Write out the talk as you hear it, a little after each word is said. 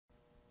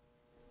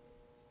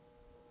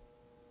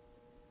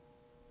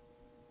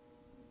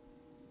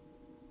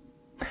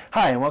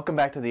Hi, and welcome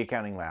back to the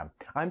Accounting Lab.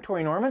 I'm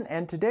Tori Norman,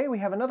 and today we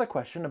have another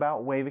question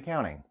about Wave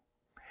accounting.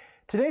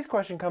 Today's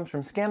question comes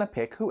from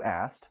ScanApic, who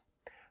asked,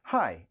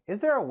 "Hi,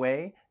 is there a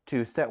way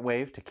to set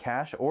Wave to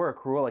cash or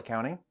accrual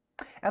accounting?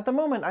 At the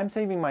moment, I'm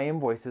saving my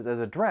invoices as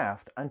a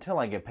draft until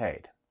I get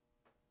paid."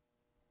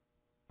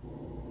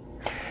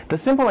 The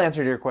simple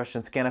answer to your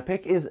question,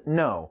 ScanApic, is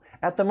no.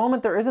 At the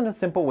moment, there isn't a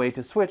simple way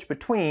to switch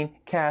between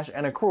cash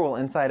and accrual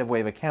inside of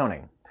Wave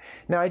accounting.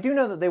 Now, I do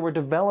know that they were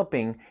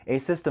developing a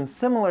system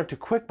similar to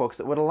QuickBooks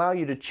that would allow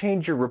you to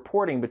change your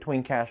reporting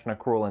between cash and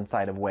accrual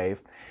inside of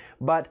Wave,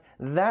 but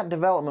that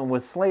development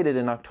was slated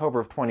in October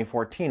of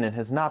 2014 and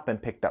has not been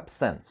picked up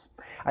since.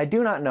 I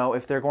do not know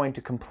if they're going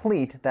to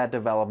complete that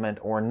development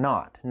or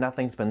not.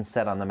 Nothing's been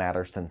said on the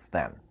matter since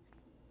then.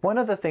 One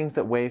of the things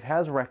that Wave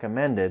has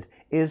recommended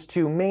is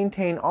to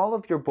maintain all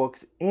of your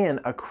books in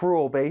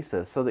accrual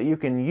basis so that you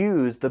can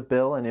use the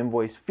bill and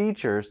invoice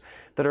features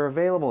that are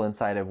available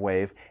inside of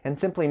Wave and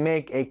simply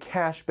make a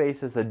cash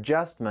basis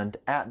adjustment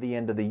at the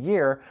end of the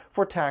year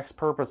for tax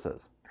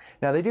purposes.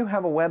 Now, they do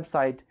have a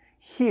website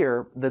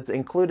here that's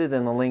included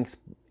in the links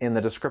in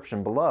the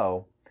description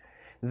below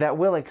that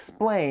will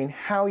explain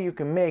how you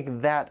can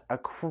make that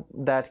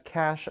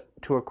cash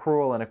to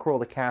accrual and accrual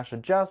to cash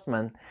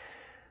adjustment.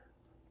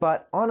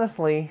 But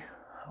honestly,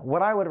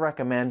 what I would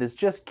recommend is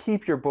just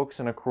keep your books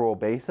in accrual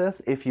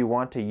basis if you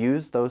want to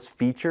use those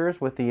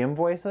features with the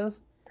invoices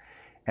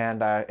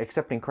and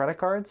accepting credit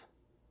cards.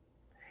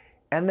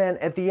 And then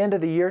at the end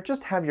of the year,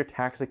 just have your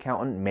tax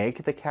accountant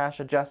make the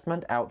cash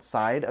adjustment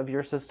outside of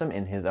your system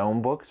in his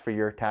own books for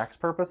your tax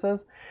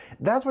purposes.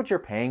 That's what you're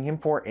paying him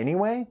for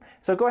anyway,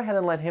 so go ahead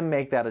and let him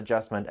make that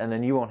adjustment and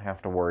then you won't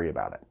have to worry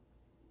about it.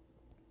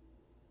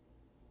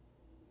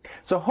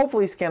 So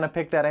hopefully,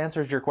 ScanApic, that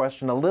answers your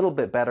question a little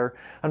bit better.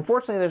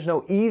 Unfortunately, there's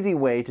no easy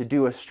way to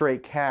do a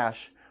straight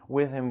cash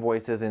with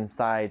invoices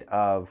inside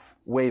of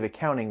Wave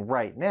accounting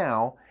right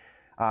now.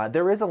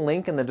 There is a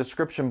link in the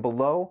description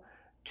below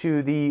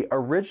to the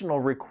original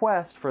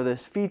request for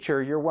this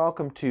feature. You're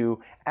welcome to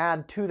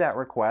add to that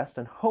request,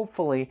 and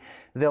hopefully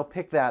they'll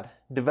pick that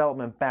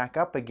development back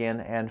up again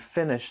and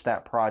finish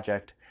that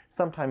project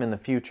sometime in the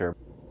future.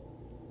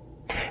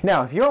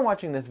 Now, if you're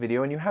watching this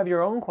video and you have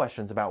your own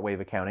questions about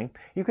Wave accounting,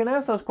 you can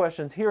ask those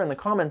questions here in the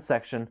comments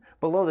section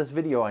below this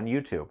video on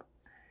YouTube.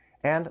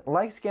 And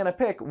like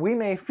ScanApic, we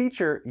may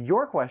feature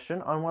your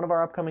question on one of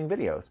our upcoming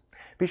videos.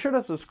 Be sure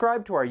to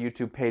subscribe to our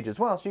YouTube page as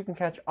well so you can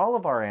catch all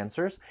of our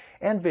answers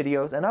and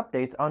videos and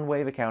updates on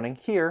Wave accounting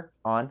here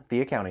on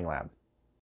the Accounting Lab.